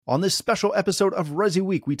On this special episode of Resi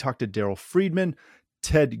Week, we talked to Daryl Friedman,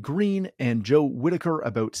 Ted Green, and Joe Whitaker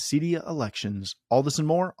about CEDIA elections. All this and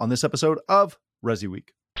more on this episode of Resi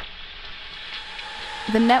Week.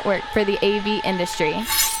 The network for the AV industry.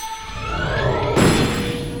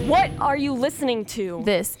 What are you listening to?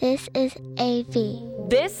 This is AV.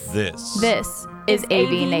 This is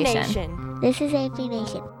AVNation. This is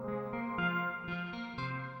AVNation.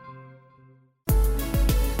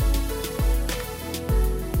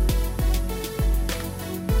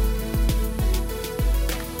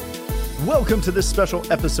 Welcome to this special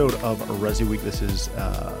episode of Resi Week. This is,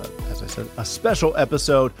 as I said, a special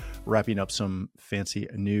episode wrapping up some fancy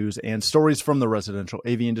news and stories from the residential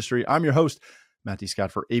AV industry. I'm your host, Matthew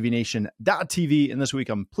Scott for AVNation.tv, and this week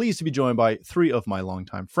I'm pleased to be joined by three of my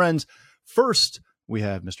longtime friends. First, we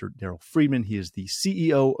have Mr. Daryl Friedman. He is the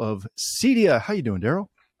CEO of CEDIA. How you doing, Daryl?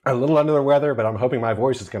 A little under the weather, but I'm hoping my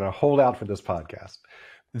voice is going to hold out for this podcast.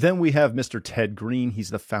 Then we have Mr. Ted Green. He's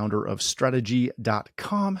the founder of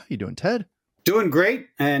strategy.com. How you doing, Ted? Doing great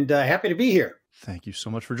and happy to be here. Thank you so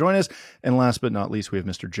much for joining us. And last but not least, we have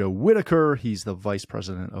Mr. Joe Whitaker. He's the vice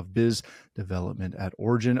president of biz development at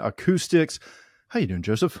Origin Acoustics. How you doing,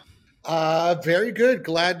 Joseph? Very good.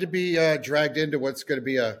 Glad to be dragged into what's going to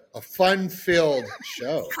be a fun-filled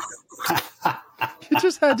show. You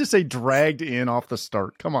just had to say dragged in off the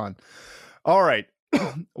start. Come on. All right.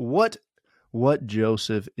 What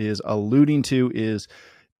Joseph is alluding to is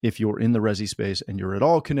if you're in the Resi space and you're at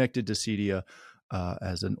all connected to CEDIA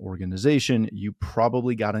as an organization, you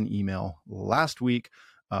probably got an email last week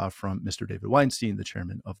from Mr. David Weinstein, the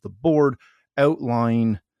chairman of the board,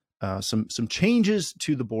 outlining some changes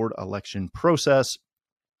to the board election process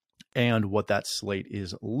and what that slate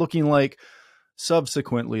is looking like.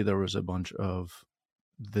 Subsequently, there was a bunch of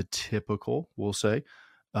the typical, we'll say,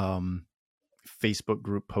 Facebook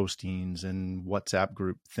group postings and WhatsApp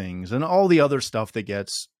group things and all the other stuff that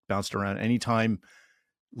gets bounced around anytime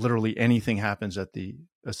literally anything happens at the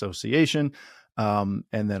association. And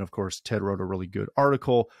then, of course, Ted wrote a really good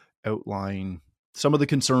article outlining some of the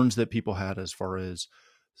concerns that people had as far as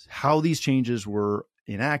how these changes were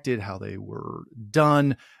enacted, how they were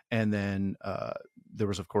done. And then there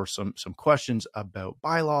was, of course, some questions about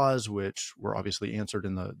bylaws, which were obviously answered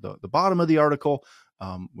in the bottom of the article,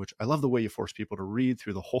 which I love the way you force people to read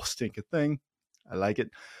through the whole stinking thing. I like it.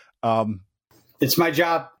 It's my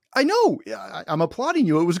job. I know. I'm applauding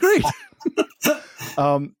you. It was great.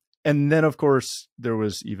 And then, of course, there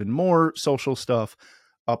was even more social stuff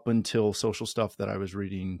up until social stuff that I was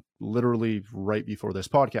reading literally right before this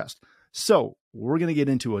podcast. So we're going to get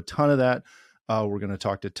into a ton of that. We're going to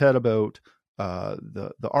talk to Ted about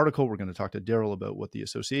the article. We're going to talk to Daryl about what the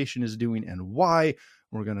association is doing and why.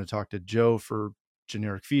 We're going to talk to Joe for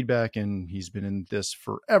generic feedback, and he's been in this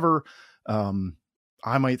forever.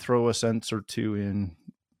 I might throw a sentence or two in.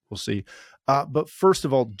 We'll see. But first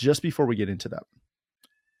of all, just before we get into that,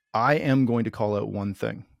 I am going to call out one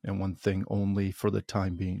thing and one thing only for the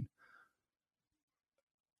time being.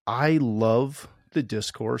 I love the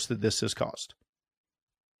discourse that this has caused.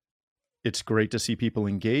 It's great to see people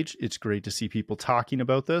engage. It's great to see people talking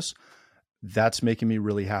about this. That's making me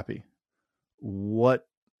really happy. What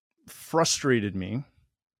frustrated me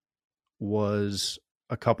was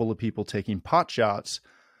a couple of people taking pot shots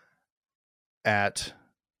at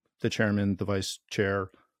the chairman, the vice chair,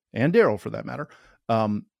 and Daryl for that matter,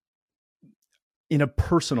 in a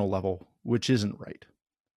personal level, which isn't right.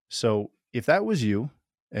 So if that was you,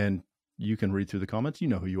 and you can read through the comments, you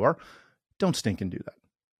know who you are, don't stink and do that.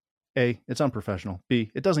 A, it's unprofessional.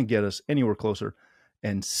 B, it doesn't get us anywhere closer.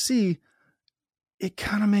 And C, it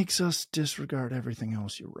kind of makes us disregard everything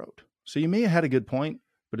else you wrote. So you may have had a good point,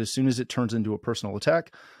 but as soon as it turns into a personal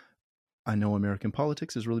attack, I know American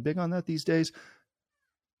politics is really big on that these days.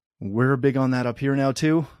 We're big on that up here now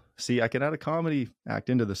too. See, I can add a comedy act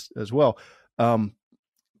into this as well.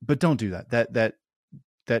 But don't do that.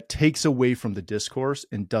 That takes away from the discourse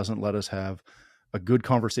and doesn't let us have a good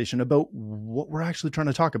conversation about what we're actually trying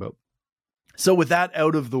to talk about. So with that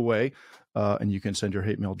out of the way, and you can send your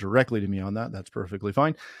hate mail directly to me on that. That's perfectly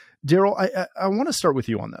fine. Daryl, I want to start with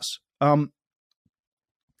you on this.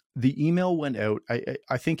 The email went out.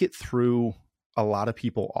 I think it threw a lot of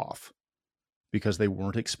people off because they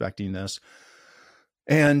weren't expecting this.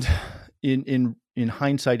 And in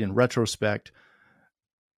hindsight, in retrospect,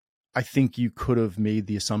 I think you could have made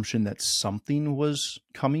the assumption that something was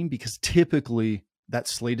coming because typically that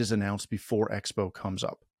slate is announced before Expo comes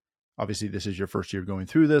up. Obviously, this is your first year going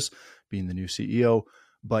through this, being the new CEO,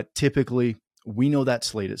 but typically we know that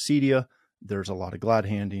slate at CEDIA. There's a lot of glad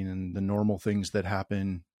handing and the normal things that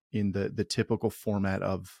happen in the typical format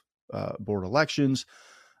of board elections.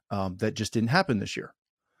 that just didn't happen this year.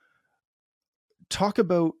 Talk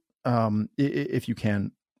about, if you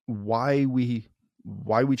can, why we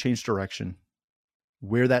changed direction,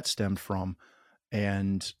 where that stemmed from,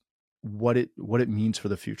 and what it means for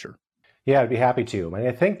the future. Yeah, I'd be happy to. And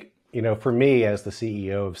I think, for me as the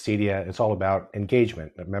CEO of CEDIA, it's all about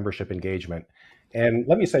engagement, membership engagement. And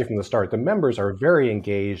let me say from the start, the members are very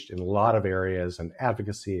engaged in a lot of areas, and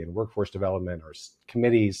advocacy and workforce development, or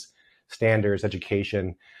committees, standards,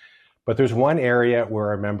 education. But there's one area where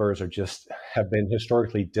our members have been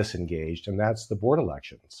historically disengaged, and that's the board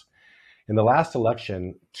elections. In the last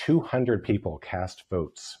election, 200 people cast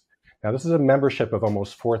votes. Now, this is a membership of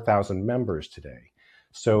almost 4,000 members today.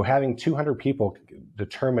 So having 200 people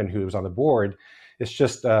determine who was on the board, it's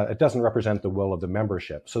just, it doesn't represent the will of the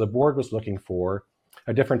membership. So the board was looking for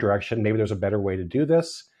a different direction. Maybe there's a better way to do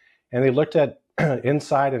this. And they looked at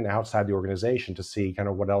inside and outside the organization to see kind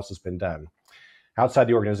of what else has been done. Outside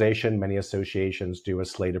the organization, many associations do a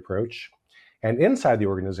slate approach. And inside the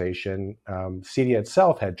organization, CEDIA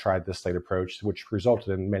itself had tried this slate approach, which resulted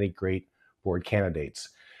in many great board candidates.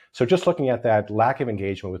 So just looking at that lack of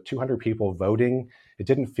engagement with 200 people voting, it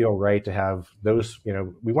didn't feel right to have those,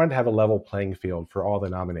 we wanted to have a level playing field for all the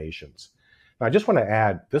nominations. Now, I just want to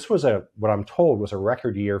add, this was what I'm told was a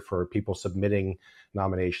record year for people submitting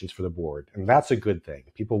nominations for the board. And that's a good thing.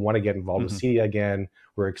 People want to get involved with CEDIA again.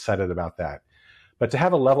 We're excited about that. But to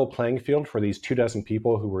have a level playing field for these 24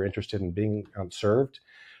 people who were interested in being served,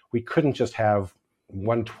 we couldn't just have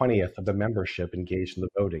 1/20th of the membership engaged in the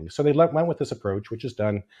voting. So they went with this approach, which is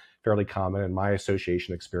done fairly common. In my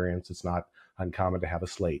association experience, it's not uncommon to have a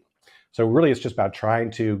slate. So really, it's just about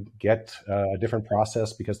trying to get a different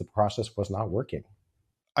process because the process was not working.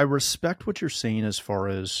 I respect what you're saying as far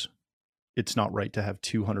as it's not right to have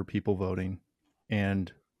 200 people voting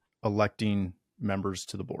and electing members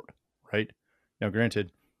to the board, right? Now,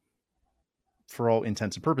 granted, for all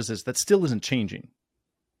intents and purposes, that still isn't changing.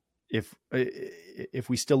 If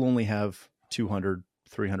we still only have 200,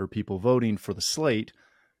 300 people voting for the slate,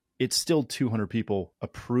 it's still 200 people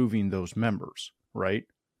approving those members, right?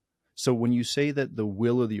 So when you say that the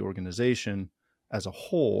will of the organization as a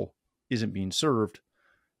whole isn't being served,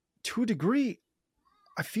 to a degree,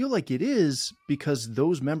 I feel like it is, because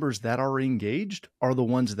those members that are engaged are the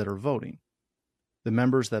ones that are voting. The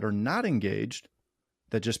members that are not engaged,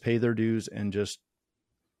 that just pay their dues and just,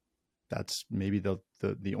 that's maybe the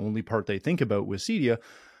only part they think about with CEDIA,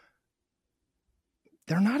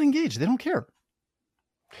 they're not engaged. They don't care.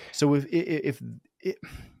 So if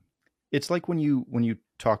it's like when you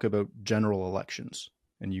talk about general elections,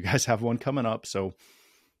 and you guys have one coming up, so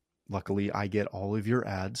luckily I get all of your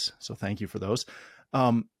ads, so thank you for those.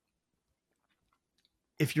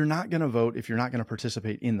 If you're not going to vote, if you're not going to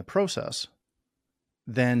participate in the process,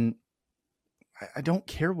 then I don't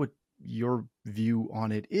care what your view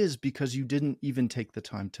on it is, because you didn't even take the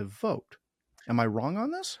time to vote. Am I wrong on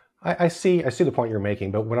this? I see the point you're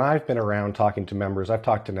making, but when I've been around talking to members, I've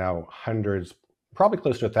talked to now hundreds, probably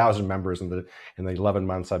close to 1,000 members in the 11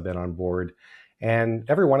 months I've been on board. And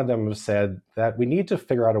every one of them has said that we need to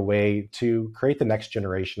figure out a way to create the next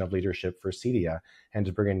generation of leadership for CEDIA and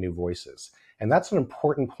to bring in new voices. And that's an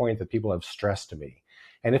important point that people have stressed to me.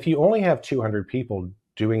 And if you only have 200 people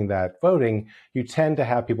doing that voting, you tend to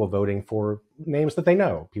have people voting for names that they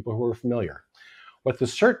know, people who are familiar. What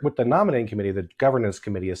the nominating committee, the governance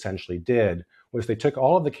committee essentially did was they took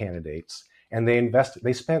all of the candidates and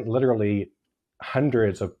they spent literally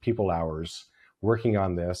hundreds of people hours working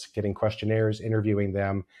on this, getting questionnaires, interviewing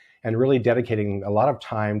them, and really dedicating a lot of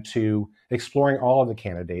time to exploring all of the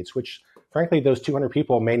candidates, which frankly, those 200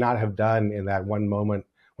 people may not have done in that one moment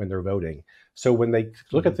when they're voting. So when they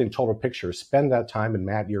look at the total picture, spend that time, and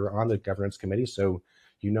Matt, you're on the governance committee, so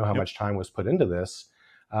you know how much time was put into this.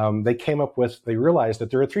 They realized that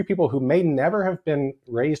there are 3 people who may never have been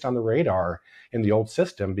raised on the radar in the old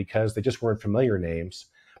system because they just weren't familiar names,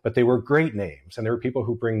 but they were great names. And there were people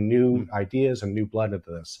who bring new ideas and new blood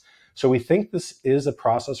into this. So we think this is a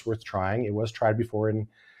process worth trying. It was tried before in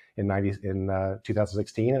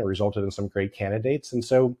 2016, and it resulted in some great candidates. And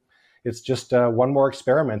so it's just one more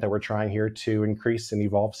experiment that we're trying here to increase and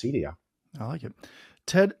evolve CEDIA. I like it.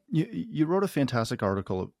 Ted, you wrote a fantastic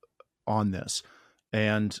article on this,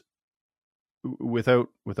 and without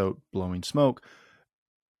blowing smoke,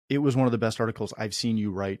 it was one of the best articles I've seen you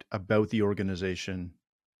write about the organization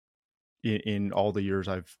in all the years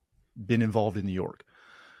I've been involved in the org.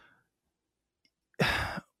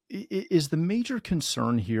 Is the major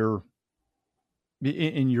concern here,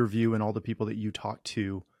 in your view, and all the people that you talked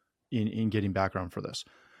to in getting background for this,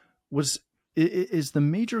 is the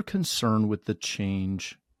major concern with the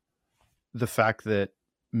change the fact that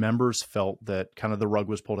members felt that kind of the rug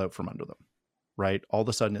was pulled out from under them, right? All of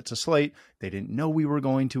a sudden it's a slate. They didn't know we were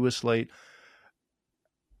going to a slate.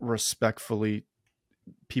 Respectfully,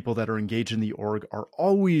 people that are engaged in the org are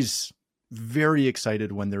always very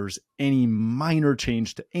excited when there's any minor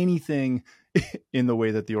change to anything in the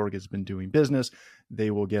way that the org has been doing business.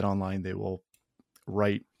 They will get online. They will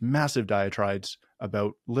write massive diatribes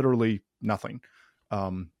about literally nothing.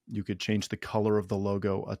 You could change the color of the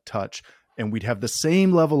logo a touch and we'd have the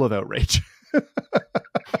same level of outrage.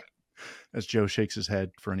 As Joe shakes his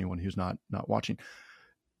head for anyone who's not watching.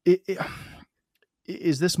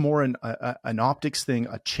 Is this more an optics thing,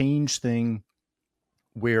 a change thing,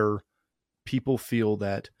 where people feel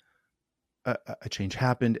that a change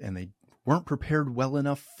happened and they weren't prepared well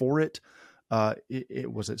enough for it?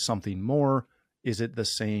 Was it something more? Is it the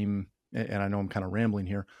same? And I know I'm kind of rambling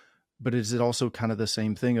here, but is it also kind of the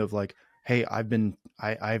same thing of like, hey, I've been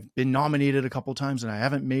nominated a couple times and I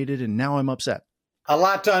haven't made it, and now I'm upset? A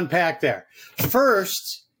lot to unpack there.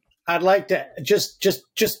 First, I'd like to just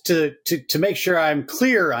to make sure I'm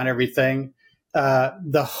clear on everything.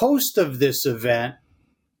 The host of this event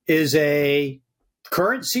is a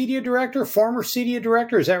current CEDIA director, former CEDIA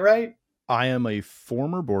director. Is that right? I am a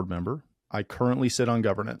former board member. I currently sit on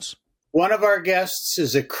governance. One of our guests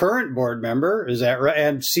is a current board member. Is that right?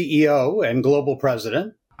 And CEO and global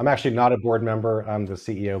president. I'm actually not a board member. I'm the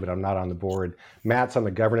CEO, but I'm not on the board. Matt's on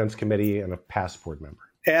the governance committee and a past board member.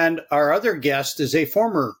 And our other guest is a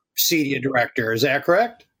former CEDIA director. Is that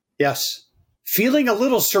correct? Yes. Feeling a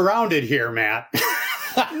little surrounded here, Matt.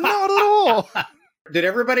 Not at all. Did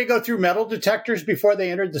everybody go through metal detectors before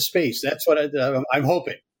they entered the space? That's what I'm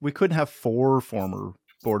hoping. We couldn't have 4 former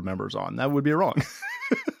board members on. That would be wrong.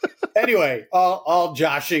 Anyway, all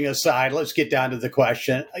joshing aside, let's get down to the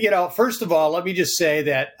question. First of all, let me just say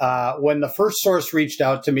that when the first source reached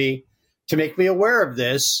out to me to make me aware of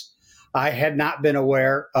this, I had not been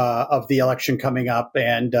aware of the election coming up.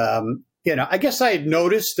 And, I guess I had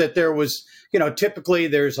noticed that there was, typically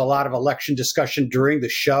there's a lot of election discussion during the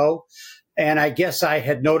show. And I guess I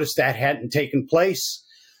had noticed that hadn't taken place.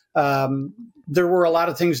 There were a lot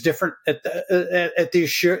of things different at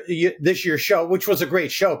this year's show, which was a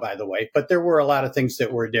great show, by the way, but there were a lot of things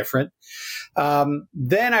that were different.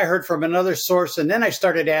 Then I heard from another source, and then I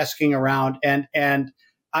started asking around, and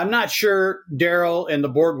I'm not sure Daryl and the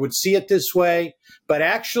board would see it this way, but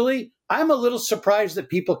actually I'm a little surprised that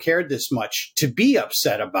people cared this much to be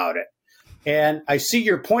upset about it. And I see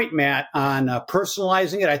your point, Matt, on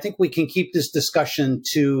personalizing it. I think we can keep this discussion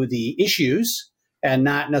to the issues and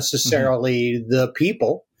not necessarily the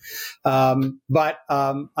people. But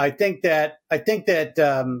I think that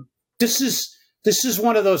this is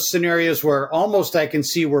one of those scenarios where almost I can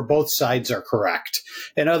see where both sides are correct.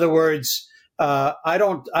 In other words, I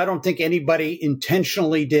don't think anybody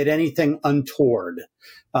intentionally did anything untoward.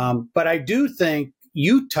 But I do think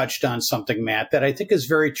you touched on something, Matt, that I think is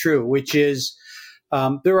very true, which is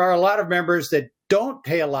there are a lot of members that don't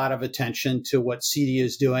pay a lot of attention to what CEDIA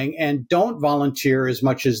is doing and don't volunteer as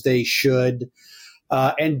much as they should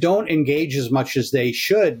and don't engage as much as they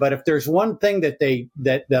should. But if there's one thing that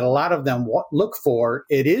that a lot of them look for,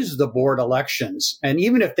 it is the board elections. And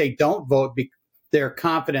even if they don't vote, they're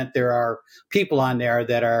confident there are people on there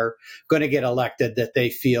that are going to get elected that they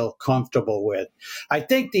feel comfortable with. I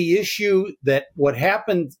think the issue that what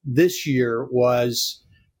happened this year was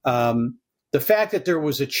the fact that there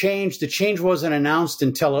was a change. The change wasn't announced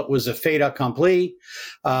until it was a fait accompli.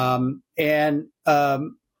 And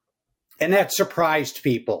that surprised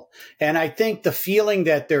people. And I think the feeling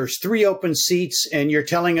that there's 3 open seats and you're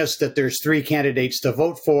telling us that there's 3 candidates to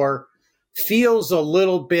vote for feels a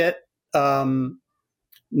little bit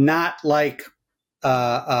not like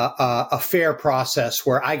a fair process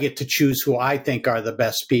where I get to choose who I think are the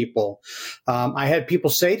best people. I had people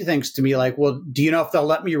say things to me like, well, do you know if they'll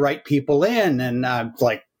let me write people in? And I'm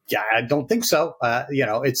like, yeah, I don't think so.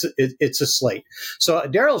 It's a slate. So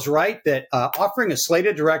Daryl's right that offering a slate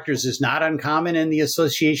of directors is not uncommon in the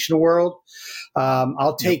association world.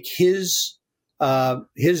 I'll take his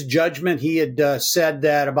judgment. He had said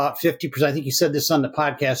that about 50%, I think he said this on the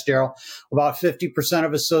podcast, Daryl, about 50%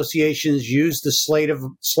 of associations use the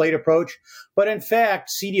slate approach. But in fact,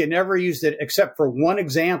 CEDIA never used it except for one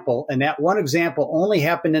example. And that one example only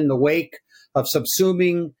happened in the wake of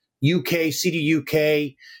subsuming CEDIA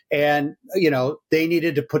UK. And, they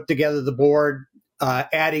needed to put together the board,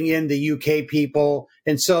 adding in the UK people.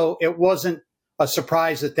 And so it wasn't a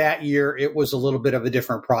surprise that year it was a little bit of a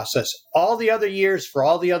different process. All the other years, for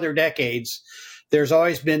all the other decades, there's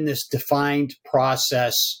always been this defined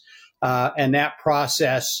process, and that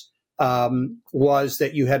process was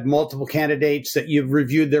that you had multiple candidates, that you've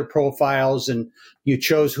reviewed their profiles and you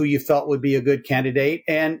chose who you felt would be a good candidate.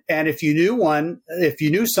 And if you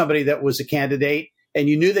knew somebody that was a candidate and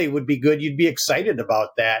you knew they would be good, you'd be excited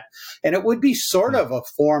about that. And it would be sort of a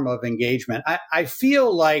form of engagement. I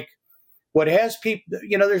feel like what has people,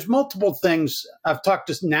 there's multiple things. I've talked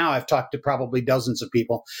to probably dozens of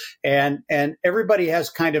people, and everybody has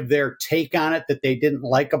kind of their take on it that they didn't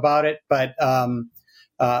like about it. But for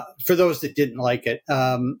those that didn't like it,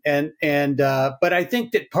 but I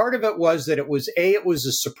think that part of it was that it was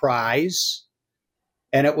a surprise,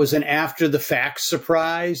 and it was an after the fact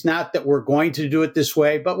surprise. Not that we're going to do it this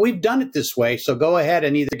way, but we've done it this way. So go ahead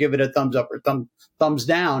and either give it a thumbs up or thumbs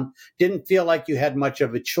down. Didn't feel like you had much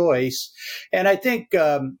of a choice. And I think,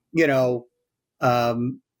 more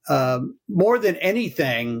than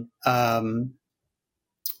anything,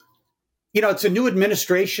 it's a new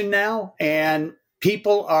administration now, and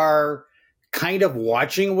people are kind of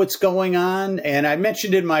watching what's going on. And I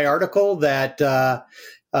mentioned in my article that, the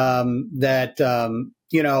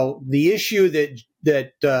issue that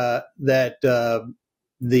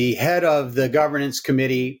the head of the governance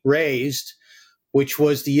committee raised, which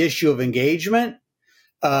was the issue of engagement,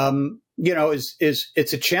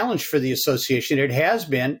 it's a challenge for the association. It has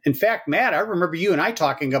been. In fact, Matt, I remember you and I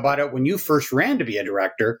talking about it when you first ran to be a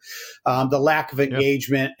director, the lack of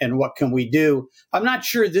engagement and what can we do. I'm not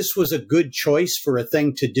sure this was a good choice for a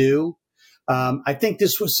thing to do. I think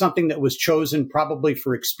this was something that was chosen probably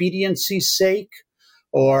for expediency's sake,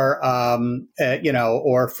 or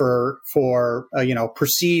for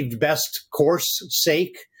perceived best course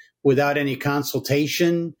sake, without any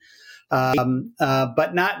consultation,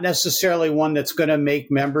 but not necessarily one that's going to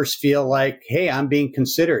make members feel like, hey, I'm being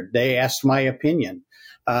considered. They asked my opinion.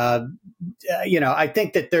 I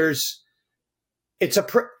think that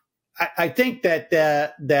I think that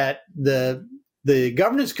the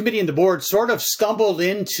governance committee and the board sort of stumbled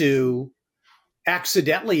into,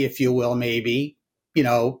 accidentally, if you will, maybe,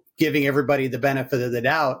 giving everybody the benefit of the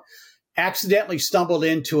doubt, accidentally stumbled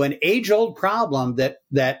into an age-old problem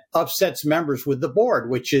that upsets members with the board,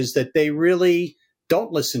 which is that they really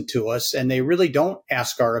don't listen to us and they really don't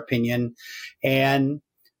ask our opinion. And,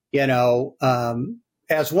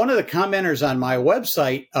 as one of the commenters on my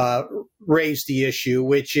website raised the issue,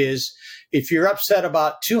 which is, if you're upset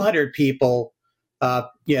about 200 people,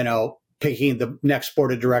 picking the next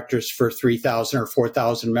board of directors for 3,000 or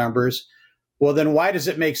 4,000 members, well, then why does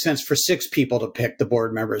it make sense for 6 people to pick the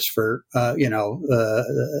board members for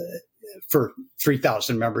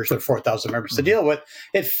 3,000 members or 4,000 members to deal with?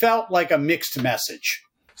 It felt like a mixed message.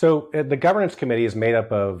 So the governance committee is made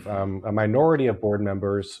up of a minority of board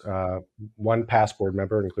members, one past board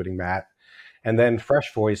member, including Matt, and then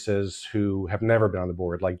fresh voices who have never been on the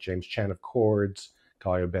board, like James Chen of Chords,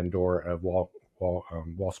 Talia Bendor of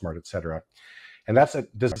Walsmart, et cetera. And that's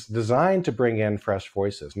designed to bring in fresh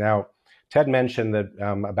voices. Now, Ted mentioned that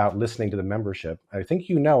about listening to the membership. I think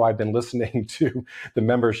I've been listening to the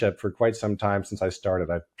membership for quite some time since I started.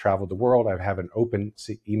 I've traveled the world. I have an open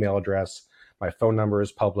email address. My phone number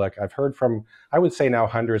is public. I've heard from, I would say now,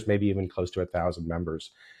 hundreds, maybe even close to 1,000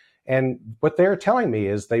 members. And what they're telling me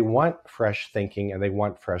is they want fresh thinking and they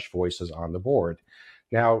want fresh voices on the board.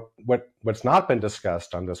 Now, what's not been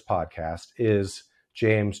discussed on this podcast is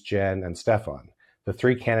James, Jen, and Stefan, the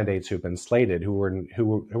 3 candidates who've been slated, who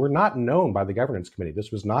were not known by the governance committee.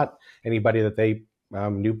 This was not anybody that they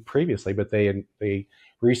knew previously, but they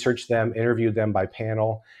researched them, interviewed them by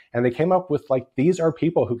panel, and they came up with, these are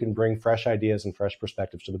people who can bring fresh ideas and fresh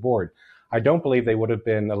perspectives to the board. I don't believe they would have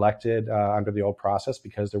been elected under the old process,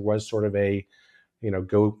 because there was sort of a,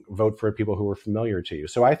 go vote for people who were familiar to you.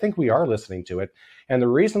 So I think we are listening to it. And the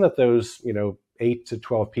reason that those, 8 to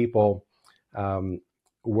 12 people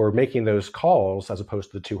were making those calls, as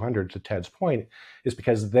opposed to the 200, to Ted's point, is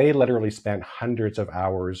because they literally spent hundreds of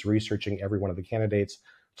hours researching every one of the candidates,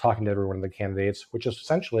 talking to every one of the candidates, which is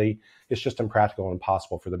essentially, it's just impractical and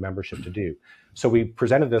impossible for the membership to do. So we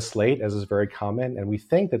presented this slate, as is very common, and we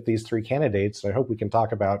think that these 3 candidates, I hope we can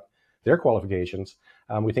talk about their qualifications,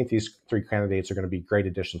 we think these 3 candidates are going to be great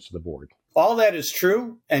additions to the board. All that is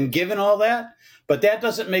true, and given all that, but that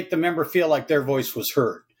doesn't make the member feel like their voice was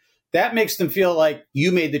heard. That makes them feel like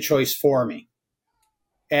you made the choice for me.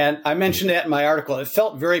 And I mentioned that in my article. It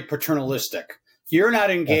felt very paternalistic. You're not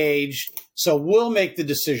engaged, so we'll make the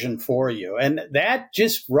decision for you. And that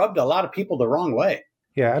just rubbed a lot of people the wrong way.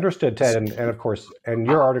 Yeah, understood, Ted. And of course, and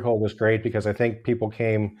your article was great, because I think people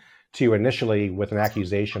came to you initially with an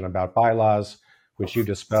accusation about bylaws, which you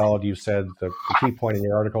dispelled. You said the key point in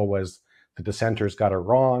your article was the dissenters got it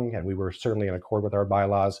wrong, and we were certainly in accord with our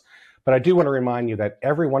bylaws. But I do want to remind you that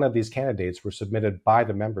every one of these candidates were submitted by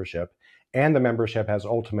the membership, and the membership has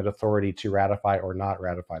ultimate authority to ratify or not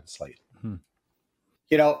ratify the slate.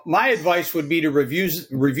 My advice would be to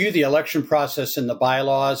review the election process and the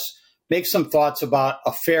bylaws, make some thoughts about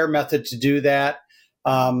a fair method to do that.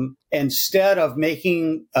 Instead of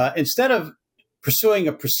pursuing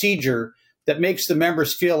a procedure that makes the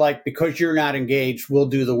members feel like because you're not engaged, we'll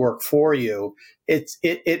do the work for you.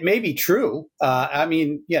 It may be true.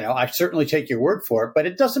 I certainly take your word for it, but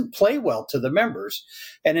it doesn't play well to the members.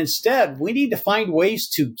 And instead, we need to find ways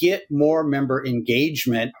to get more member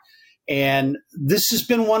engagement. And this has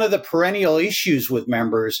been one of the perennial issues with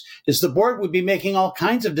members is the board would be making all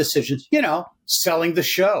kinds of decisions, selling the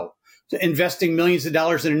show, investing millions of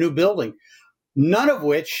dollars in a new building, none of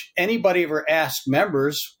which anybody ever asked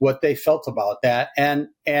members what they felt about that. And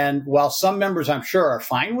while some members, I'm sure, are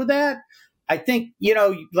fine with that, I think,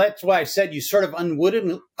 that's why I said you sort of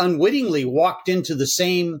unwittingly walked into the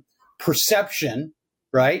same perception,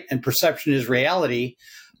 right? And perception is reality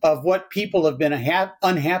of what people have been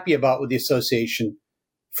unhappy about with the association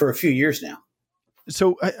for a few years now.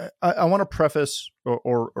 So I want to preface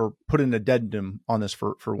or put an addendum on this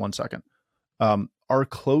for 1 second. Our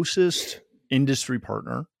closest industry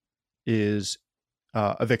partner is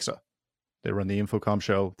Avixa. They run the Infocom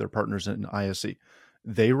show. They're partners in ISC.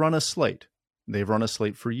 They run a slate. They've run a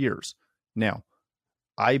slate for years. Now,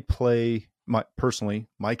 I play my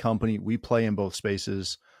company, we play in both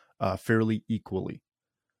spaces fairly equally.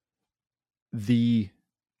 The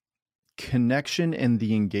connection and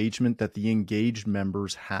the engagement that the engaged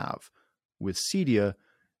members have with CEDIA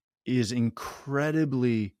is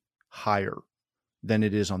incredibly higher than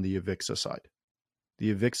it is on the Avixa side.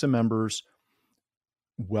 The Avixa members,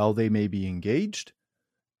 while they may be engaged,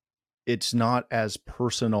 it's not as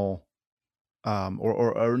personal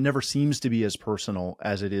or never seems to be as personal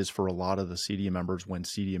as it is for a lot of the CEDIA members when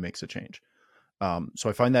CEDIA makes a change. So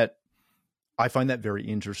I find that very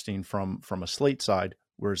interesting from a slate side,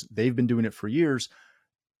 whereas they've been doing it for years.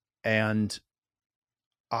 And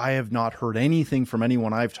I have not heard anything from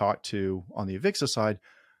anyone I've talked to on the Avixa side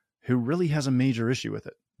who really has a major issue with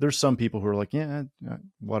it. There's some people who are like, yeah,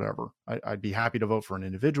 whatever. I'd be happy to vote for an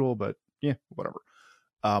individual, but yeah, whatever.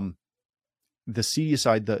 The CEDIA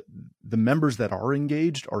side, the members that are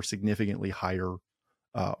engaged are significantly higher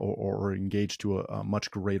or engaged to a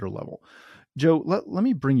much greater level. Joe, let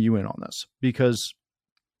me bring you in on this, because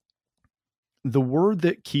the word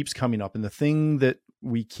that keeps coming up and the thing that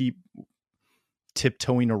we keep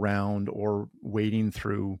tiptoeing around or wading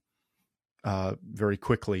through very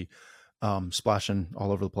quickly, splashing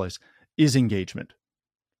all over the place, is engagement.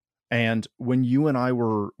 And when you and I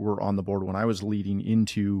were on the board, when I was leading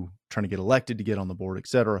into trying to get elected to get on the board, et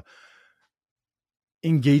cetera,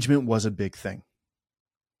 engagement was a big thing.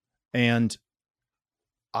 And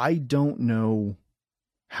I don't know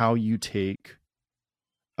how you take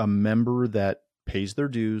a member that pays their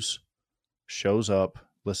dues, shows up,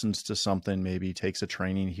 listens to something, maybe takes a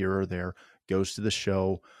training here or there, goes to the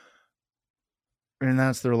show, and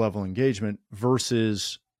that's their level of engagement,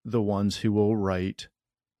 versus the ones who will write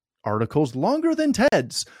articles longer than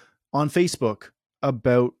Ted's on Facebook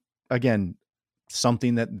about, again,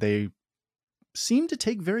 something that they seem to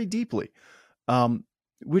take very deeply,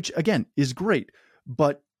 which again is great.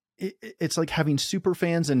 But it's like having super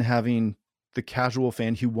fans and having the casual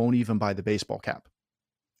fan who won't even buy the baseball cap,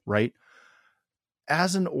 right?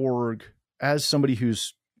 As an org, as somebody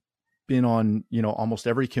who's been on, almost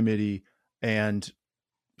every committee and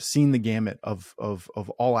seen the gamut of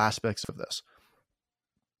all aspects of this,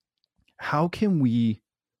 how can we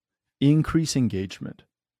increase engagement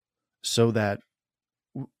so that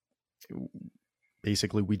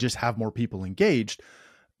basically we just have more people engaged,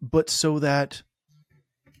 but so that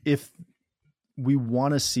if we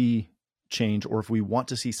want to see change, or if we want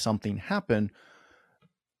to see something happen,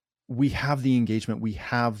 we have the engagement, we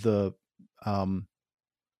have the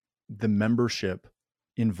membership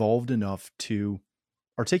involved enough to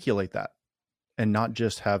articulate that and not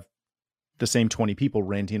just have the same 20 people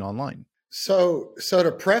ranting online. So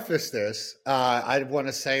to preface this, I want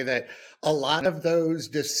to say that a lot of those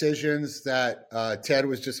decisions that Ted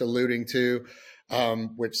was just alluding to,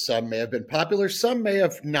 which some may have been popular, some may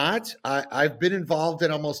have not. I've been involved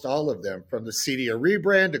in almost all of them, from the CEDIA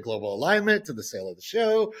rebrand to global alignment to the sale of the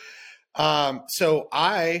show. So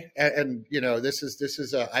I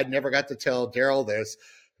never got to tell Daryl this,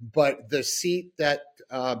 but the seat that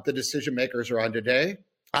the decision makers are on today,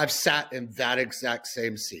 I've sat in that exact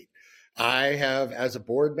same seat. I have, as a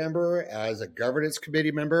board member, as a governance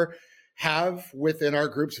committee member, have within our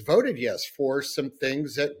groups voted yes for some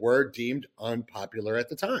things that were deemed unpopular at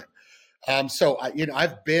the time.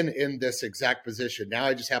 I've been in this exact position. Now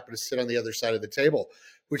I just happen to sit on the other side of the table,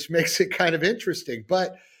 which makes it kind of interesting.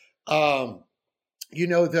 But the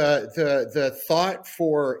thought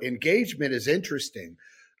for engagement is interesting.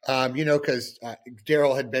 Because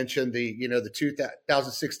Daryl had mentioned the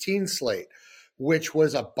 2016 slate, which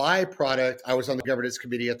was a byproduct. I was on the governance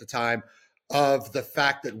committee at the time of the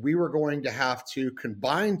fact that we were going to have to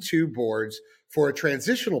combine two boards for a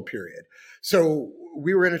transitional period. So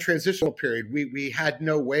we were in a transitional period. We had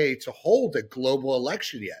no way to hold a global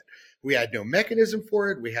election yet. We had no mechanism for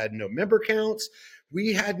it. We had no member counts.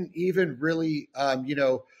 We hadn't even really,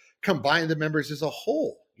 combined the members as a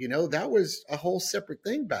whole. That was a whole separate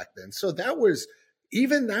thing back then. So that was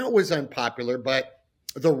unpopular, but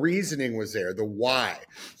the reasoning was there, the why.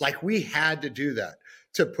 Like, we had to do that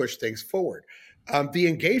to push things forward. The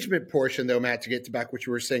engagement portion, though, Matt, to get back what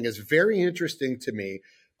you were saying, is very interesting to me,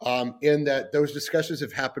 in that those discussions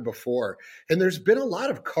have happened before. And there's been a lot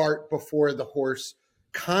of cart before the horse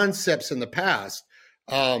concepts in the past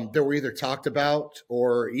that were either talked about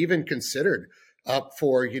or even considered up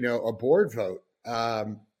for, a board vote.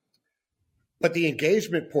 But the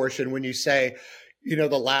engagement portion, when you say, the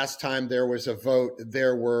last time there was a vote,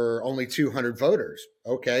 there were only 200 voters.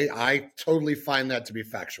 Okay, I totally find that to be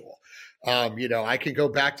factual. I can go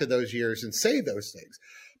back to those years and say those things.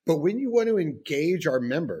 But when you want to engage our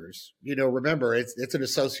members, remember, it's an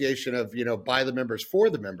association of, by the members,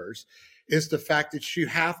 for the members, is the fact that you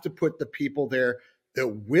have to put the people there that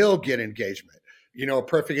will get engagement. A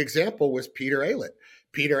perfect example was Peter Aylett.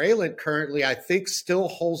 Peter Aylett currently, I think, still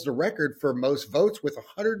holds the record for most votes with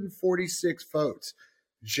 146 votes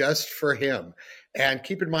just for him. And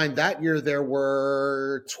keep in mind, that year there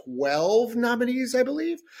were 12 nominees, I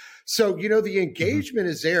believe. So, the engagement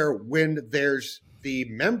is there when there's the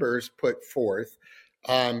members put forth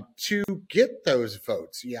to get those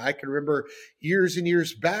votes. Yeah, I can remember years and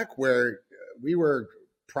years back where we were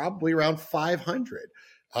probably around 500.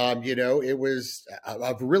 It was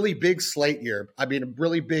a really big slate year. I mean, a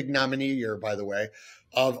really big nominee year, by the way,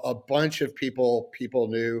 of a bunch of people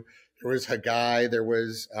knew. There was Haggai, there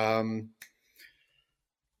was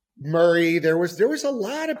Murray, there was a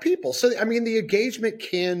lot of people. So, I mean, the engagement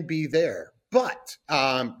can be there. But,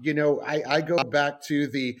 I go back to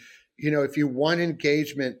the, if you want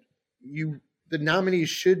engagement, the nominees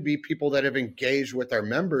should be people that have engaged with our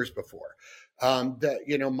members before.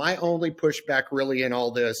 My only pushback really in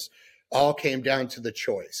all this all came down to the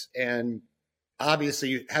choice. And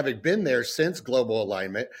obviously, having been there since global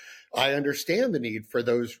alignment, I understand the need for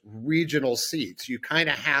those regional seats. You kind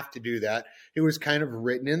of have to do that. It was kind of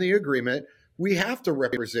written in the agreement. We have to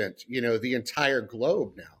represent, the entire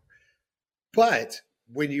globe now. But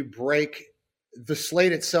when you break the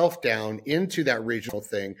slate itself down into that regional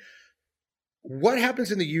thing, what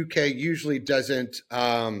happens in the UK usually doesn't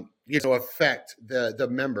affect the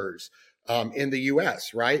members in the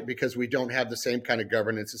US, right? Because we don't have the same kind of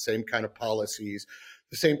governance, the same kind of policies,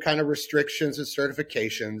 the same kind of restrictions and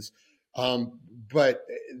certifications. But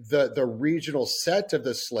the regional set of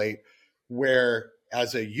the slate, where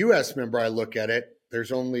as a US member, I look at it,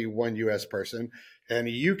 there's only one US person, and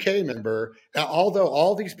a UK member, although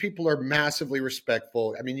all these people are massively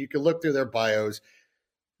respectful. I mean, you can look through their bios.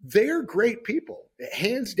 They're great people.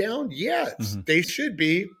 Hands down, yes, they should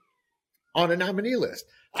be on a nominee list.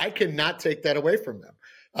 I cannot take that away from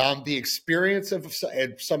them. The experience of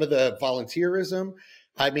some of the volunteerism,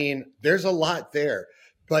 I mean, there's a lot there.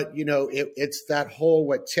 But, it's that whole,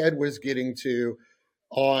 what Ted was getting to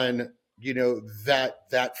on,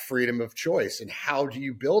 that freedom of choice. And how do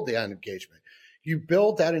you build that engagement? You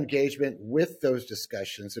build that engagement with those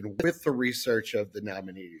discussions and with the research of the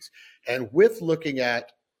nominees and with looking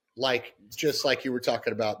at, just like you were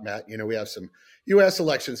talking about, Matt, we have some U.S.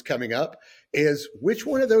 elections coming up, is which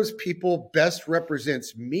one of those people best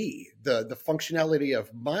represents me, the functionality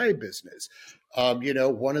of my business.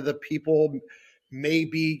 One of the people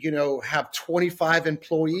maybe, have 25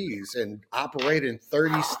 employees and operate in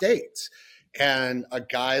 30 states. And a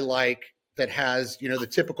guy that has, the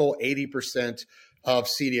typical 80% of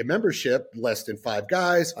CEDIA membership, less than 5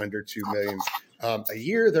 guys, under 2 million a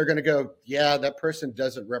year, they're going to go, yeah, that person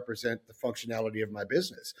doesn't represent the functionality of my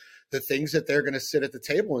business. The things that they're going to sit at the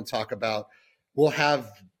table and talk about will have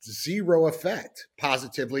zero effect,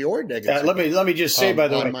 positively or negatively. Let me just say, by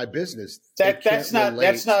the way, on my business. That's not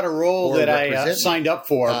a role that I signed up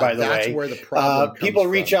for. By the that's way, where the problem people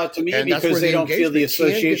comes reach from. out to me And because they don't feel the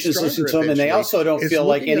associations listen to them, and they also don't feel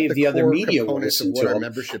like any of the other media will listen to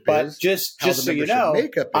them. But just so you know,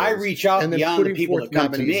 I reach out beyond the people that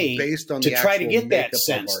come to me to try to get that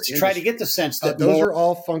sense, to try to get the sense that those are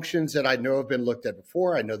all functions that I know have been looked at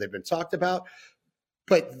before. I know they've been talked about.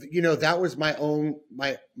 But, you know, that was my own,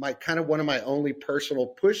 my kind of one of my only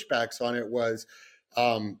personal pushbacks on it was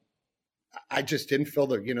I just didn't feel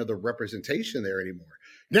the, you know, the representation there anymore.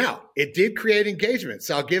 Now, it did create engagement.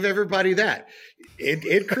 So I'll give everybody that.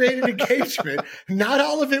 It created engagement. Not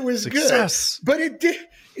all of it was Success. Good, but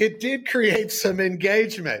it did create some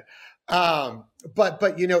engagement.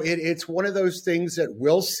 But you know, it's one of those things that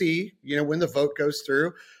we'll see, you know, when the vote goes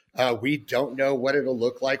through. We don't know what it'll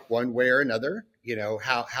look like one way or another. You know,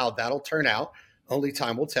 how that'll turn out. Only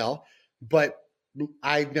time will tell. But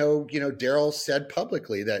I know, you know, Daryl said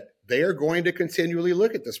publicly that they are going to continually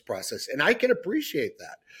look at this process. And I can appreciate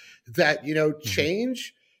that, you know,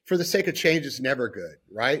 change for the sake of change is never good,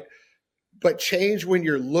 right? But change when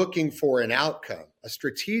you're looking for an outcome, a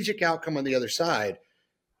strategic outcome on the other side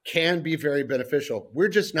can be very beneficial. We're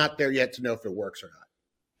just not there yet to know if it works or not.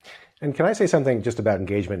 And can I say something just about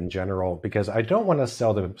engagement in general? Because I don't want to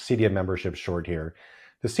sell the CEDIA membership short here.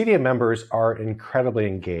 The CEDIA members are incredibly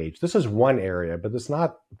engaged. This is one area, but it's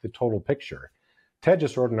not the total picture. Ted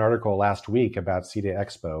just wrote an article last week about CEDIA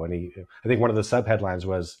Expo, and I think one of the subheadlines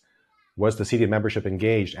was the CEDIA membership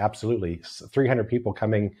engaged? Absolutely. 300 people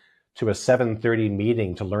coming to a 7:30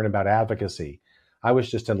 meeting to learn about advocacy. I was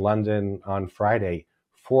just in London on Friday,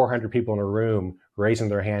 400 people in a room raising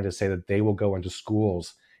their hand to say that they will go into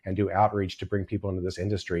schools and do outreach to bring people into this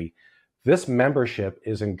industry. This membership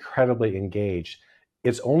is incredibly engaged.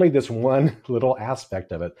 It's only this one little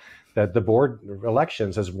aspect of it that the board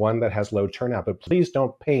elections is one that has low turnout. But please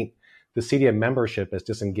don't paint the CEDIA membership as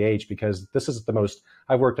disengaged, because this is the most,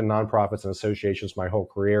 I've worked in nonprofits and associations my whole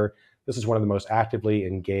career. This is one of the most actively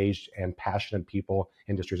engaged and passionate people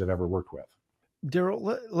industries I've ever worked with.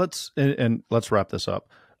 Daryl, let's wrap this up.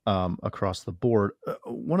 Across the board.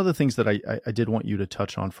 One of the things that I did want you to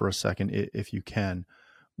touch on for a second, if you can,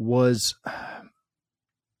 was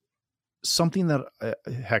something that,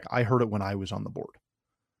 I heard it when I was on the board,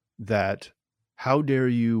 that how dare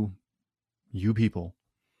you people,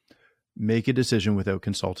 make a decision without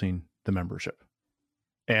consulting the membership.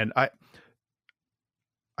 And I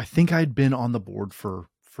think I'd been on the board for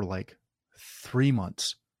like 3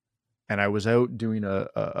 months, and I was out doing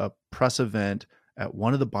a press event at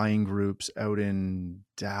one of the buying groups out in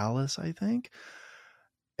Dallas, I think.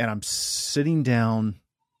 And I'm sitting down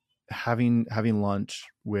having lunch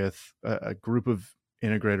with a group of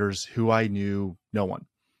integrators who I knew no one.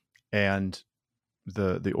 And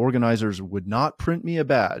the organizers would not print me a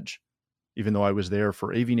badge, even though I was there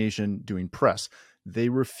for AVNation doing press. They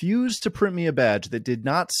refused to print me a badge that did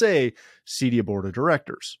not say CEDIA Board of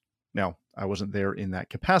Directors. Now, I wasn't there in that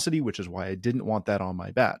capacity, which is why I didn't want that on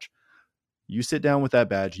my badge. You sit down with that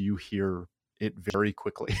badge, you hear it very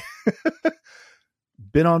quickly.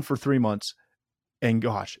 Been on for 3 months, and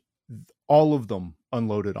gosh, all of them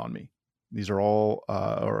unloaded on me. These are all,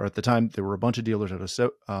 or at the time, there were a bunch of dealers out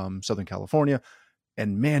of Southern California,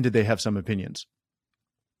 and man, did they have some opinions.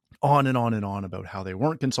 On and on and on about how they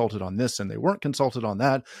weren't consulted on this, and they weren't consulted on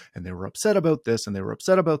that, and they were upset about this, and they were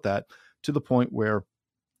upset about that, to the point where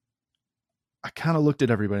I kind of looked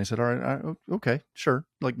at everybody and said, all right, okay, sure.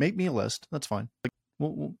 Like, make me a list. That's fine. Like,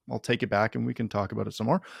 I'll take it back and we can talk about it some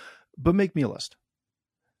more, but make me a list.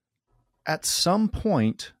 At some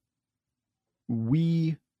point,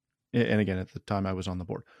 and again, at the time I was on the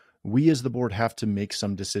board, we as the board have to make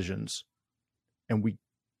some decisions. And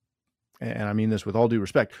I mean this with all due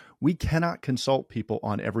respect, we cannot consult people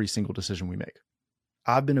on every single decision we make.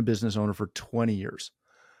 I've been a business owner for 20 years.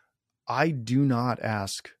 I do not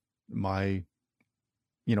ask my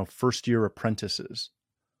first year apprentices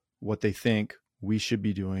what they think we should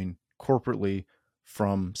be doing corporately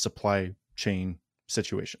from supply chain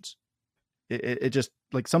situations. It just,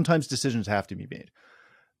 like, sometimes decisions have to be made.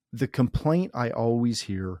 The complaint I always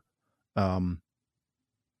hear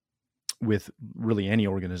with really any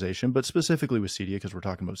organization, but specifically with CEDIA, because we're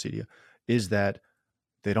talking about CEDIA, is that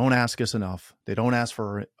they don't ask us enough. They don't ask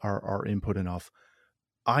for our input enough.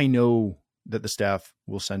 I know that the staff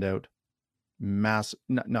will send out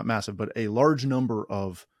not massive, but a large number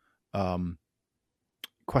of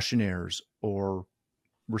questionnaires or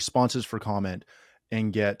responses for comment,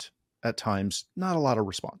 and get at times not a lot of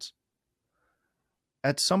response.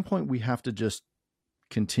 At some point, we have to just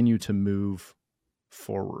continue to move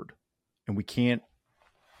forward, and we can't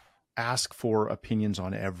ask for opinions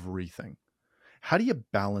on everything. How do you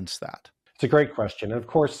balance that? It's a great question. And of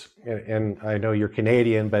course, and I know you're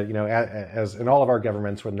Canadian, but as in all of our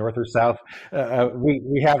governments, whether north or south,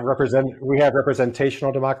 we have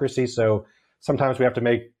representational democracy. So sometimes we have to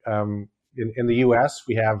make in the U.S.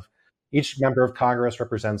 we have each member of Congress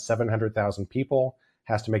represents 700,000 people,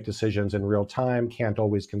 has to make decisions in real time, can't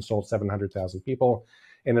always consult 700,000 people.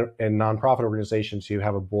 In nonprofit organizations, you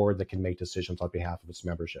have a board that can make decisions on behalf of its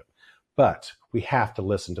membership, but we have to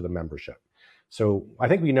listen to the membership. So I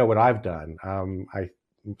think we know what I've done.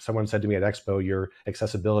 Someone said to me at Expo, your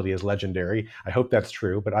accessibility is legendary. I hope that's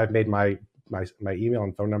true, but I've made my email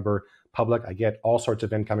and phone number public. I get all sorts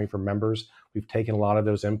of incoming from members. We've taken a lot of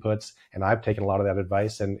those inputs, and I've taken a lot of that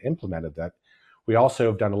advice and implemented that. We also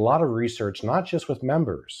have done a lot of research, not just with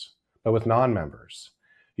members, but with non-members.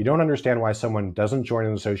 You don't understand why someone doesn't join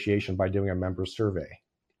an association by doing a member survey.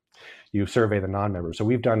 You survey the non-members. So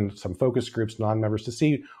we've done some focus groups, non-members, to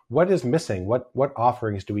see what is missing, what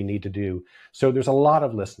offerings do we need to do. So there's a lot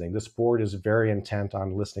of listening. This board is very intent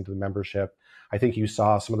on listening to the membership. I think you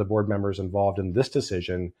saw some of the board members involved in this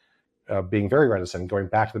decision being very reticent, going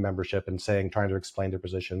back to the membership and trying to explain their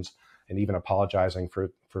positions and even apologizing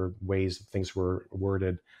for ways that things were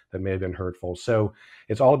worded that may have been hurtful. So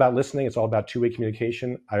it's all about listening. It's all about two-way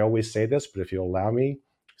communication. I always say this, but if you'll allow me,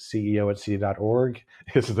 ceo@cedia.org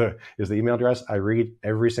is the email address. I read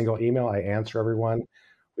every single email. I answer everyone.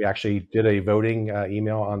 We actually did a voting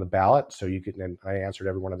email on the ballot, so and I answered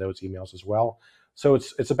every one of those emails as well. So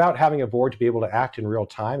it's about having a board to be able to act in real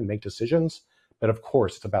time and make decisions. But of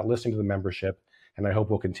course, it's about listening to the membership, and I hope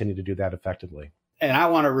we'll continue to do that effectively. And I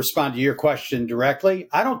want to respond to your question directly.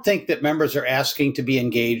 I don't think that members are asking to be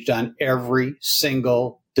engaged on every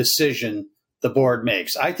single decision the board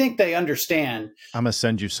makes. I think they understand. I'm going to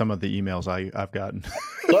send you some of the emails I've gotten.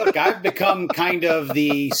 Look, I've become kind of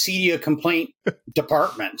the CEDIA complaint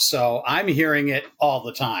department, so I'm hearing it all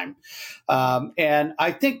the time. And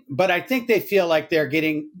I think they feel like they're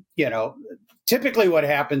getting, typically what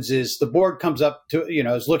happens is the board comes up to,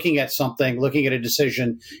 is looking at something, looking at a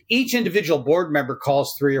decision. Each individual board member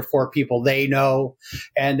calls 3 or 4 people they know,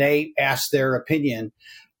 and they ask their opinion.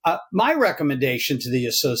 My recommendation to the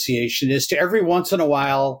association is to every once in a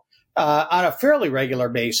while, on a fairly regular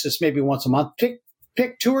basis, maybe once a month, pick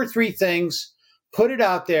 2 or 3 things, put it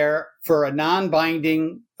out there for a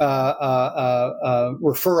non-binding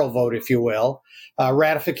referral vote, if you will,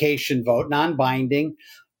 ratification vote, non-binding,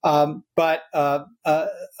 but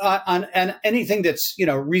on anything that's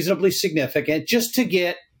reasonably significant, just to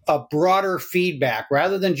get a broader feedback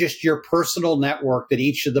rather than just your personal network that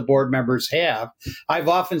each of the board members have. I've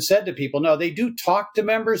often said to people, no, they do talk to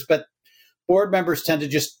members, but board members tend to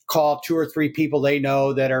just call 2 or 3 people they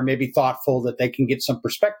know that are maybe thoughtful, that they can get some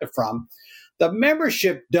perspective from. The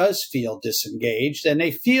membership does feel disengaged, and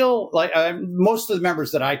they feel like most of the members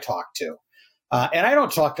that I talk to, and I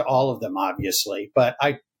don't talk to all of them, obviously, but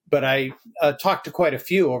I talked to quite a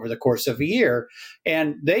few over the course of a year,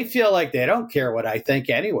 and they feel like they don't care what I think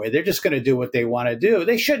anyway. They're just going to do what they want to do.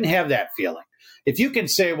 They shouldn't have that feeling. If you can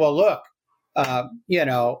say, well, look, how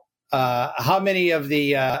many of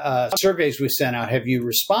the surveys we sent out have you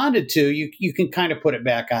responded to? You can kind of put it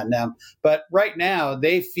back on them. But right now,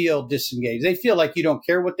 they feel disengaged. They feel like you don't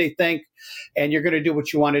care what they think, and you're going to do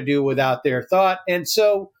what you want to do without their thought. And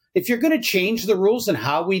so if you're going to change the rules and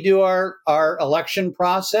how we do our election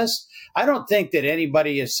process, I don't think that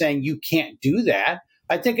anybody is saying you can't do that.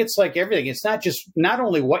 I think it's like everything. It's not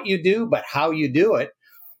only what you do, but how you do it.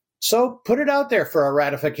 So put it out there for a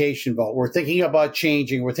ratification vote. We're thinking about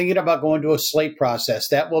changing. We're thinking about going to a slate process.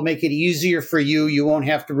 That will make it easier for you. You won't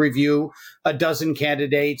have to review a dozen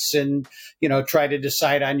candidates and, try to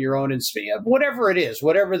decide on your own, and whatever it is,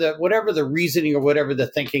 whatever the reasoning or whatever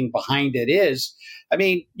the thinking behind it is. I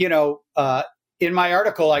mean, in my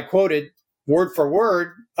article, I quoted word for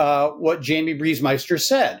word what Jamie Briesmeister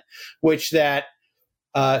said, which that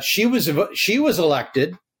she was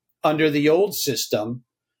elected under the old system,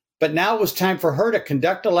 but now it was time for her to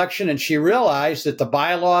conduct election, and she realized that the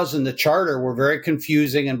bylaws and the charter were very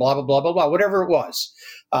confusing and blah, blah, blah, blah, blah, whatever it was,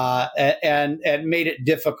 and made it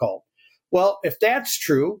difficult. Well, if that's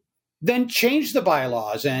true, then change the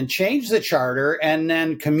bylaws and change the charter, and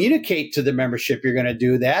then communicate to the membership you're going to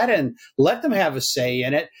do that and let them have a say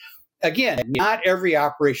in it. Again, not every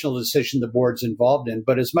operational decision the board's involved in,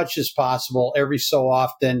 but as much as possible, every so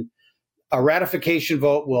often, a ratification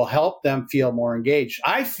vote will help them feel more engaged.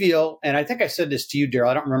 I feel, and I think I said this to you, Daryl,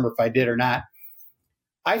 I don't remember if I did or not.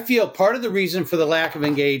 I feel part of the reason for the lack of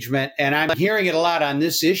engagement, and I'm hearing it a lot on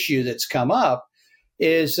this issue that's come up,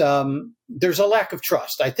 is there's a lack of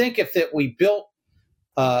trust. I think if that we built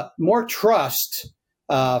more trust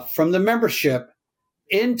from the membership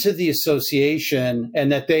into the association,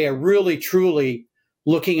 and that they are really truly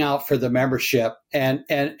looking out for the membership,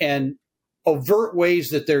 and overt ways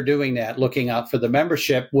that they're doing that, looking out for the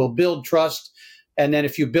membership, will build trust. And then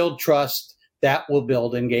if you build trust, that will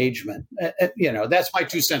build engagement. That's my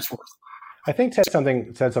 2 cents worth. I think Ted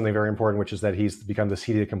said something very important, which is that he's become the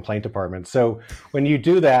CEDIA complaint department. So when you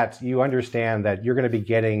do that, you understand that you're going to be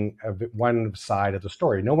getting one side of the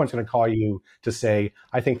story. No one's going to call you to say,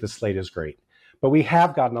 I think the slate is great. But we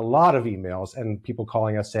have gotten a lot of emails and people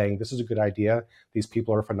calling us saying, this is a good idea. These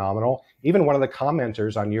people are phenomenal. Even one of the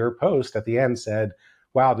commenters on your post at the end said,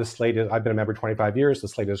 wow, this slate I've been a member 25 years. The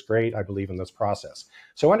slate is great. I believe in this process.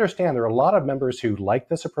 So understand there are a lot of members who like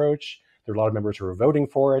this approach. There are a lot of members who are voting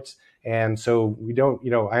for it. And so we don't,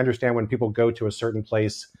 I understand when people go to a certain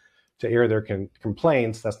place to air their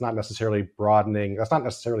complaints, that's not necessarily broadening. That's not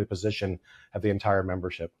necessarily a position of the entire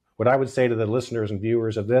membership. What I would say to the listeners and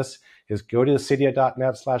viewers of this is go to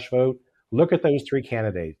cedia.net/vote, look at those 3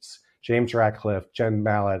 candidates, James Ratcliffe, Jen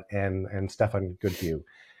Mallett, and Stefan Goodview.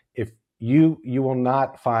 If you will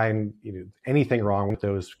not find anything wrong with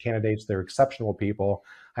those candidates. They're exceptional people.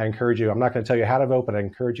 I encourage you, I'm not going to tell you how to vote, but I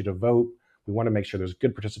encourage you to vote. We want to make sure there's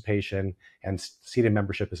good participation and CEDIA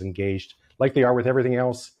membership is engaged like they are with everything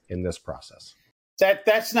else in this process.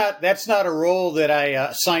 That's not a role that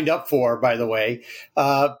I signed up for, by the way.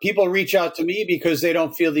 People reach out to me because they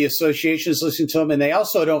don't feel the associations listen to them, and they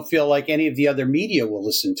also don't feel like any of the other media will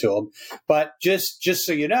listen to them. But just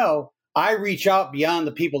so you know, I reach out beyond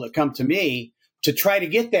the people that come to me to try to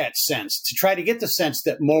get that sense, to try to get the sense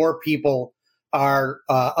that more people are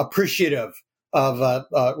appreciative of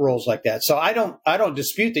roles like that. So I don't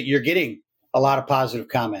dispute that you're getting a lot of positive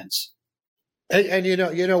comments. And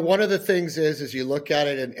one of the things is you look at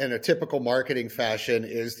it in a typical marketing fashion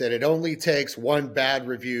is that it only takes one bad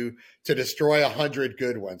review to destroy 100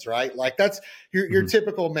 good ones, right? Like that's your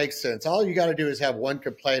typical makes sense. All you got to do is have one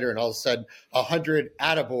complainer, and all of a sudden 100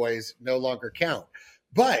 attaboys no longer count.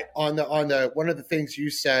 But on the one of the things you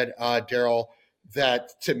said, Daryl,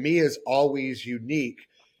 that to me is always unique.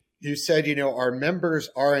 You said, our members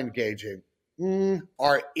are engaging.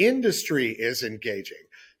 Our industry is engaging.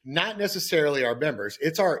 Not necessarily our members.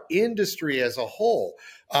 It's our industry as a whole.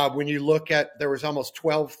 When you look at, there was almost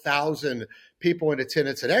 12,000 people in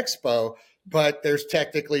attendance at Expo, but there's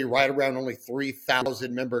technically right around only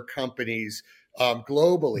 3,000 member companies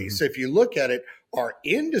globally. So if you look at it, our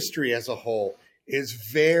industry as a whole is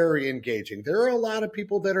very engaging. There are a lot of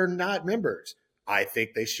people that are not members. I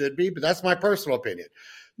think they should be, but that's my personal opinion.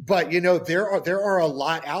 But, there are a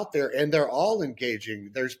lot out there, and they're all engaging.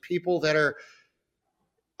 There's people that are,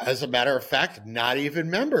 as a matter of fact, not even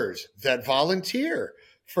members that volunteer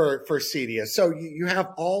for CEDIA. So you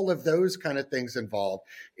have all of those kind of things involved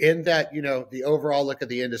in that, the overall look at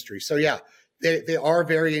the industry. So yeah, they are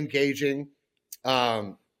very engaging.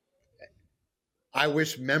 I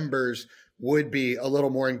wish members would be a little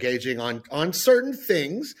more engaging on certain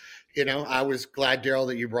things. I was glad, Daryl,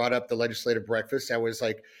 that you brought up the legislative breakfast. That was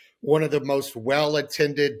like one of the most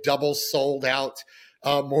well-attended, double sold out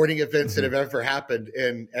morning events that have ever happened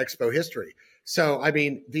in Expo history. So, I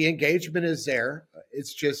mean, the engagement is there.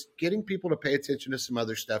 It's just getting people to pay attention to some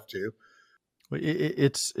other stuff too.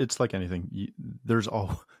 It's like anything. There's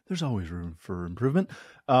always room for improvement.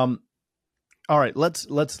 All right, let's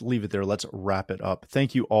leave it there. Let's wrap it up.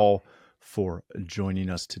 Thank you all for joining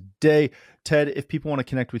us today. Ted, if people want to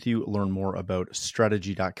connect with you, learn more about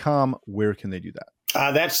strategy.com, where can they do that?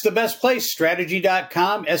 That's the best place,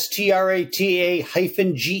 strategy.com,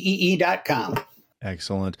 STRATA-GEE.com.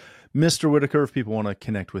 Excellent. Mr. Whitaker, if people want to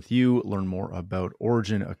connect with you, learn more about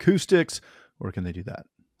Origin Acoustics, where can they do that?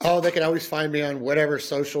 Oh, they can always find me on whatever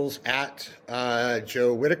socials at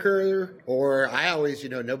Joe Whitaker, or I always,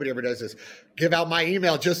 nobody ever does this, give out my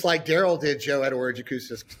email just like Daryl did,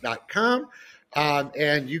 joe@originacoustics.com.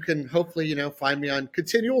 And you can hopefully, find me on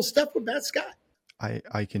Continual Stuff with Matt Scott.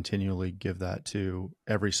 I continually give that to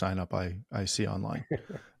every sign up I see online.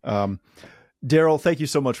 Daryl, thank you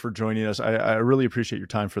so much for joining us. I really appreciate your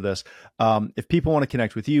time for this. If people want to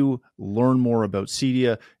connect with you, learn more about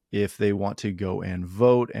CEDIA, if they want to go and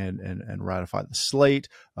vote and ratify the slate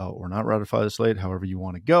or not ratify the slate, however you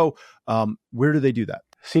want to go, where do they do that?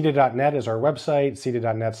 CEDIA.net is our website.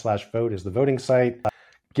 CEDIA.net/vote is the voting site.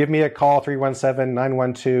 Give me a call,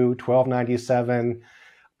 317-912-1297.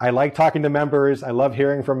 I like talking to members. I love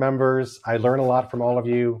hearing from members. I learn a lot from all of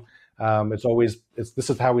you. This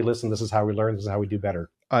is how we listen. This is how we learn. This is how we do better.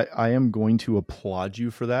 I am going to applaud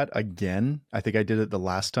you for that again. I think I did it the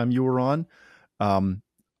last time you were on.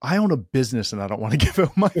 I own a business and I don't want to give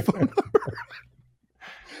out my phone number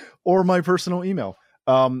or my personal email.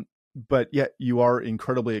 But yet you are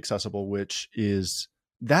incredibly accessible, which is,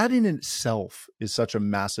 that in itself is such a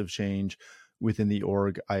massive change within the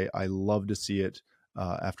org. I love to see it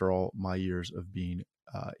after all my years of being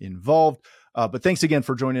involved. But thanks again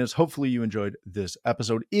for joining us. Hopefully you enjoyed this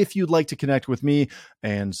episode. If you'd like to connect with me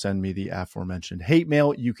and send me the aforementioned hate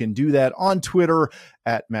mail, you can do that on Twitter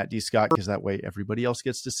at Matt D. Scott, because that way everybody else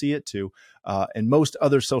gets to see it too, and most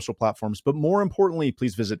other social platforms. But more importantly,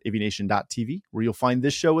 please visit AVNation.tv, where you'll find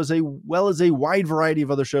this show as well as a wide variety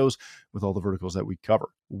of other shows with all the verticals that we cover.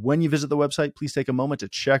 When you visit the website, please take a moment to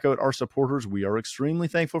check out our supporters. We are extremely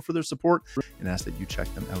thankful for their support and ask that you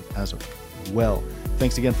check them out as well.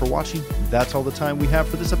 Thanks again for watching. That's all the time we have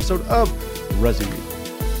for this episode of Resi Week.